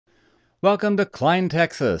Welcome to Klein,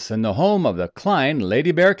 Texas, and the home of the Klein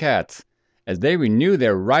Lady Bearcats, as they renew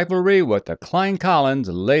their rivalry with the Klein Collins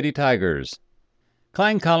Lady Tigers.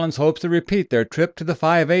 Klein Collins hopes to repeat their trip to the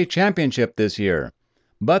 5A championship this year,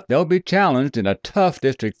 but they'll be challenged in a tough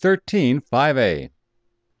District 13 5A.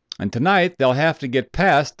 And tonight they'll have to get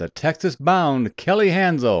past the Texas-bound Kelly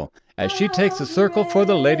Hansel as she takes the circle for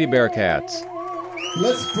the Lady Bearcats.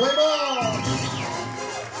 Let's play ball!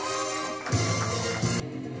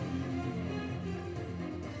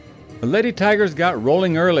 The Lady Tigers got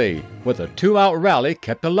rolling early, with a 2-out rally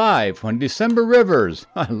kept alive when December Rivers,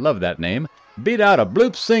 I love that name, beat out a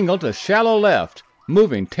bloop single to shallow left,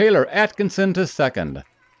 moving Taylor Atkinson to second.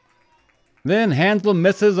 Then Hansel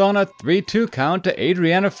misses on a 3-2 count to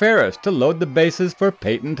Adriana Ferris to load the bases for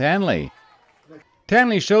Peyton Tanley.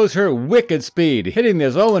 Tanley shows her wicked speed, hitting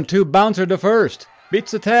this 0-2 bouncer to first,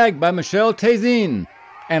 beats the tag by Michelle Tazine,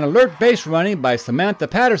 and alert base running by Samantha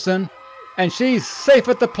Patterson, and she's safe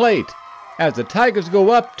at the plate as the Tigers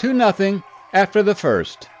go up 2-0 after the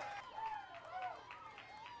first.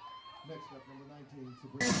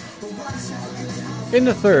 In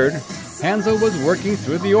the third, Hansel was working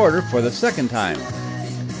through the order for the second time,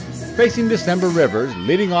 facing December Rivers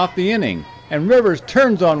leading off the inning, and Rivers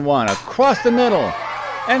turns on one across the middle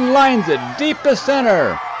and lines it deep to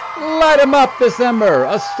center. Light him up, December!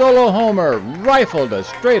 A solo homer rifled to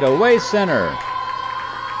straightaway center.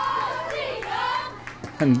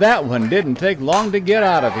 And that one didn't take long to get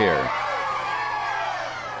out of here.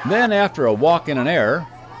 Then, after a walk and an error,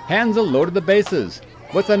 Hansel loaded the bases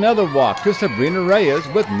with another walk to Sabrina Reyes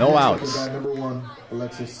with no outs.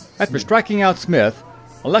 After striking out Smith,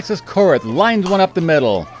 Alexis Korath lines one up the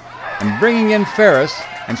middle and bringing in Ferris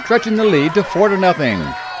and stretching the lead to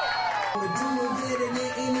 4-0.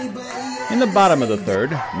 In the bottom of the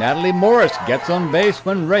third, Natalie Morris gets on base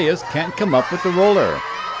when Reyes can't come up with the roller.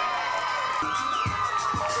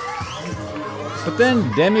 But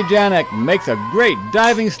then Demi Janik makes a great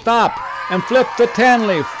diving stop and flips to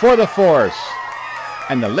Tanley for the force.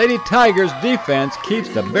 And the Lady Tigers defense keeps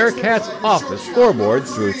the Bearcats off the scoreboard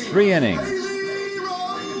through 3 innings.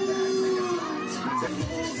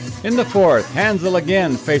 In the fourth, Hansel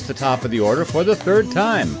again faced the top of the order for the third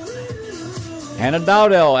time. Hannah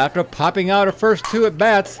Dowdell, after popping out her first 2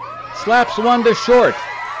 at-bats, slaps one to short,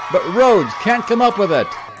 but Rhodes can't come up with it.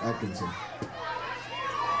 Atkinson.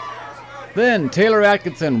 Then Taylor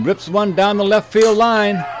Atkinson rips one down the left field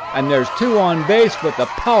line, and there's 2 on base with the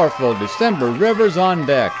powerful December Rivers on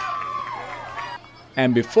deck.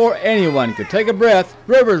 And before anyone could take a breath,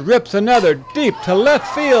 Rivers rips another deep to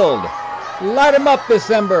left field. Light him up,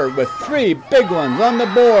 December, with 3 big ones on the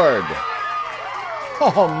board.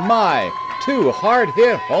 Oh my, 2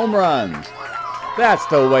 hard-hit home runs. That's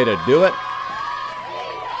the way to do it.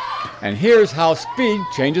 And here's how speed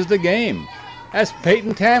changes the game, as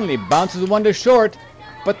Peyton Tanley bounces one to short,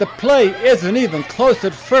 but the play isn't even close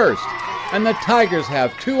at first, and the Tigers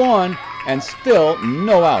have 2 on and still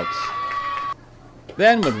no outs.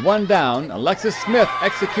 Then with 1 down, Alexis Smith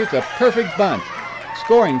executes a perfect bunt,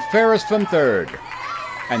 scoring Ferris from third.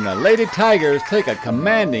 And the Lady Tigers take a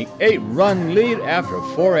commanding 8-run lead after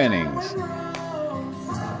 4 innings.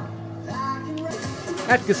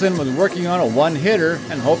 Atkinson was working on a 1-hitter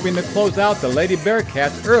and hoping to close out the Lady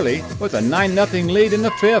Bearcats early with a 9-0 lead in the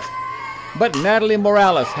 5th. But Natalie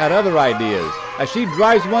Morales had other ideas as she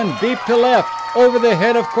drives one deep to left over the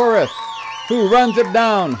head of Korath, who runs it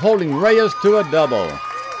down, holding Reyes to a double.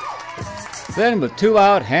 Then with 2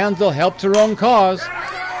 out, Hansel helps her own cause,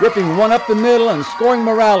 ripping one up the middle and scoring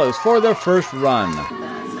Morales for their first run.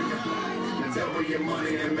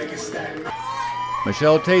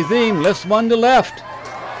 Michelle Tazine lifts one to left,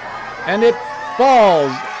 and it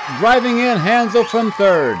falls, driving in Hansel from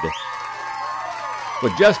third.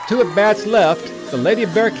 With just 2 at-bats left, the Lady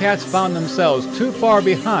Bearcats found themselves too far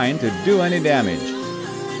behind to do any damage.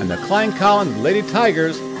 And the Klein Collins Lady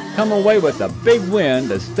Tigers come away with a big win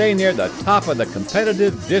to stay near the top of the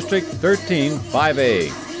competitive District 13 5A.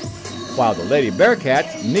 While the Lady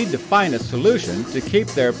Bearcats need to find a solution to keep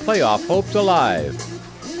their playoff hopes alive.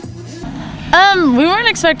 We weren't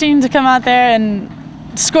expecting to come out there and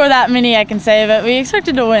score that many, I can say, but we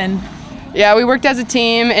expected to win. Yeah, we worked as a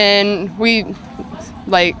team and we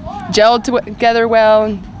gelled together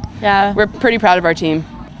well. Yeah. We're pretty proud of our team.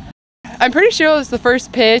 I'm pretty sure it was the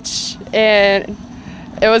first pitch and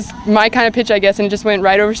it was my kind of pitch, I guess, and it just went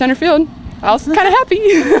right over center field. I was kind of happy.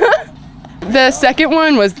 The second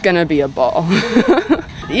one was gonna be a ball.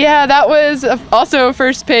 Yeah, that was also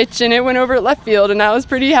first pitch and it went over left field and I was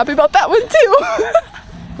pretty happy about that one too.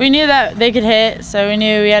 We knew that they could hit, so we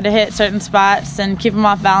knew we had to hit certain spots and keep them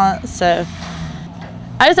off balance. So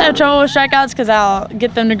I just have trouble with strikeouts because I'll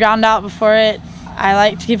get them to ground out before it. I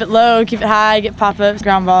like to keep it low, keep it high, get pop-ups,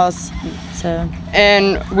 ground balls. So.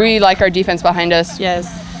 And we like our defense behind us. Yes.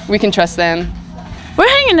 We can trust them. We're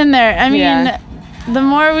hanging in there. I mean, Yeah. the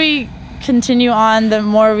more we continue on, the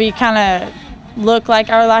more we kind of look like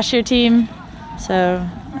our last year team. So,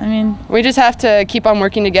 I mean. We just have to keep on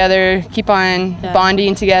working together, keep on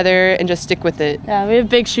bonding together, and just stick with it. Yeah, we have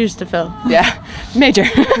big shoes to fill. Yeah, major.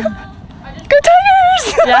 Go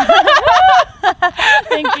Tigers! Yeah.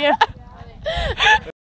 Thank you.